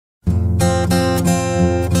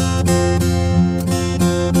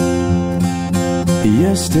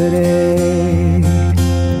yesterday.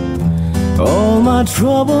 All my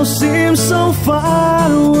troubles seem so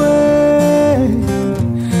far away.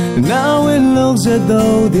 Now it looks as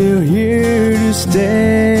though they're here to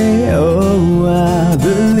stay. Oh, I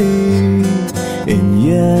believe in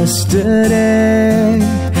yesterday.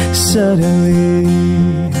 Suddenly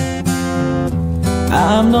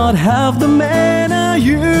I'm not half the man I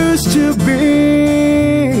used to be.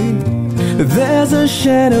 There's a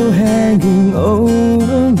shadow hanging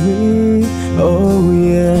over me. Oh,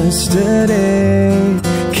 yesterday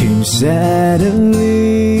came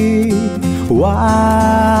suddenly.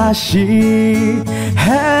 Why she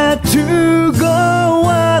had to go,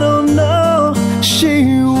 I don't know. She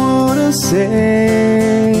wouldn't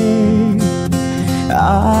say.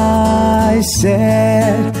 I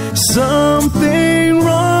said something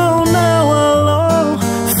wrong. Now I long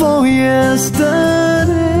for yesterday.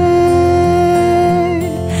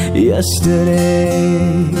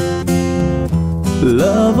 Yesterday,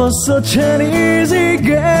 love was such an easy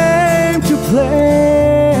game to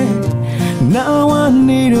play. Now I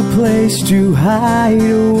need a place to hide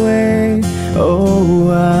away. Oh,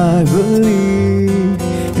 I believe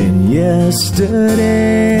in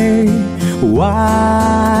yesterday.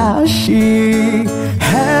 Why she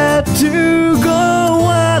had to go,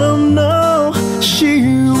 I don't know. She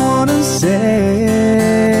wouldn't say.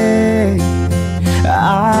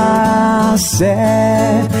 I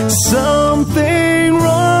said something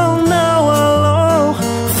wrong. Now I long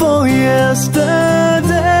for yesterday.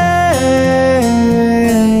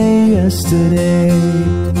 Yesterday,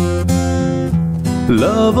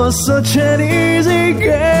 love was such an easy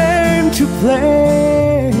game to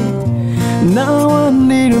play. Now I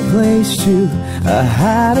need a place to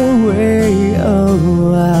hide away.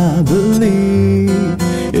 Oh, I believe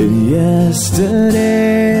in yesterday.